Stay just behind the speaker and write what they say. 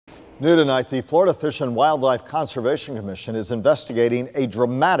New tonight, the Florida Fish and Wildlife Conservation Commission is investigating a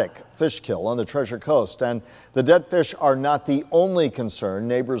dramatic fish kill on the Treasure Coast. And the dead fish are not the only concern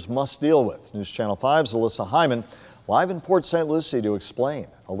neighbors must deal with. News Channel 5's Alyssa Hyman live in Port St. Lucie to explain.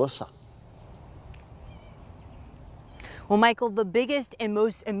 Alyssa. Well, Michael, the biggest and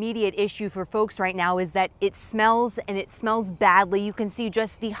most immediate issue for folks right now is that it smells, and it smells badly. You can see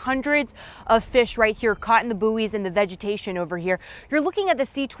just the hundreds of fish right here caught in the buoys and the vegetation over here. You're looking at the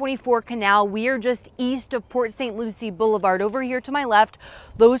C-24 Canal. We are just east of Port St. Lucie Boulevard. Over here to my left,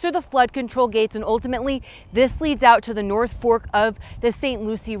 those are the flood control gates, and ultimately this leads out to the North Fork of the St.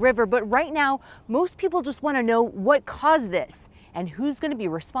 Lucie River. But right now, most people just want to know what caused this and who's going to be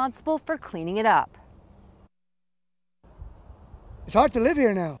responsible for cleaning it up. It's hard to live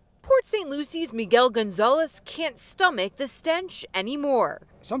here now. Port St. Lucie's Miguel Gonzalez can't stomach the stench anymore.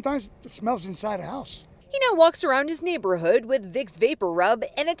 Sometimes it smells inside a house. He now walks around his neighborhood with Vicks Vapor Rub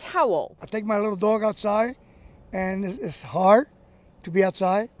and a towel. I take my little dog outside, and it's hard to be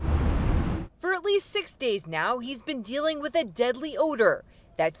outside. For at least 6 days now, he's been dealing with a deadly odor.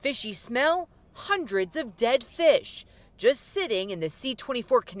 That fishy smell, hundreds of dead fish, just sitting in the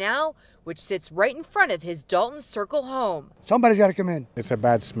C-24 Canal, which sits right in front of his Dalton Circle home. Somebody's got to come in. It's a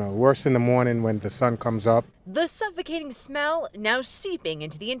bad smell, worse in the morning when the sun comes up. The suffocating smell now seeping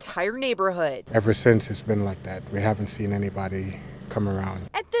into the entire neighborhood. Ever since it's been like that, we haven't seen anybody come around.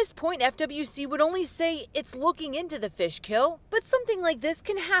 At this point, FWC would only say it's looking into the fish kill, but something like this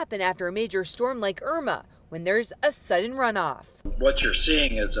can happen after a major storm like Irma, when there's a sudden runoff. What you're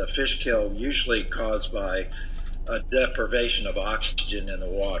seeing is a fish kill usually caused by a deprivation of oxygen in the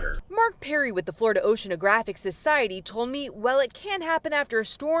water. Mark Perry with the Florida Oceanographic Society told me, while it can happen after a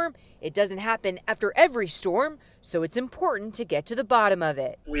storm, it doesn't happen after every storm, so it's important to get to the bottom of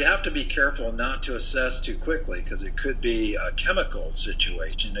it. We have to be careful not to assess too quickly, because it could be a chemical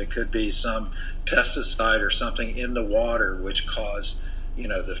situation. It could be some pesticide or something in the water which caused,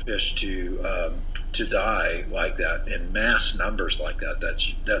 the fish to die like that in mass numbers like that.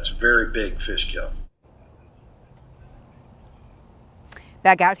 That's very big fish kill.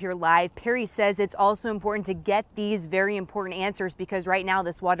 Back out here live, Perry says it's also important to get these very important answers because right now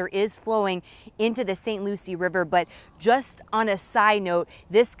this water is flowing into the St. Lucie River. But just on a side note,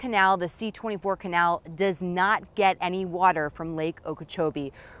 this canal, the C-24 Canal, does not get any water from Lake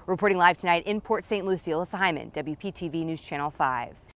Okeechobee. Reporting live tonight in Port St. Lucie, Alyssa Hyman, WPTV News Channel 5.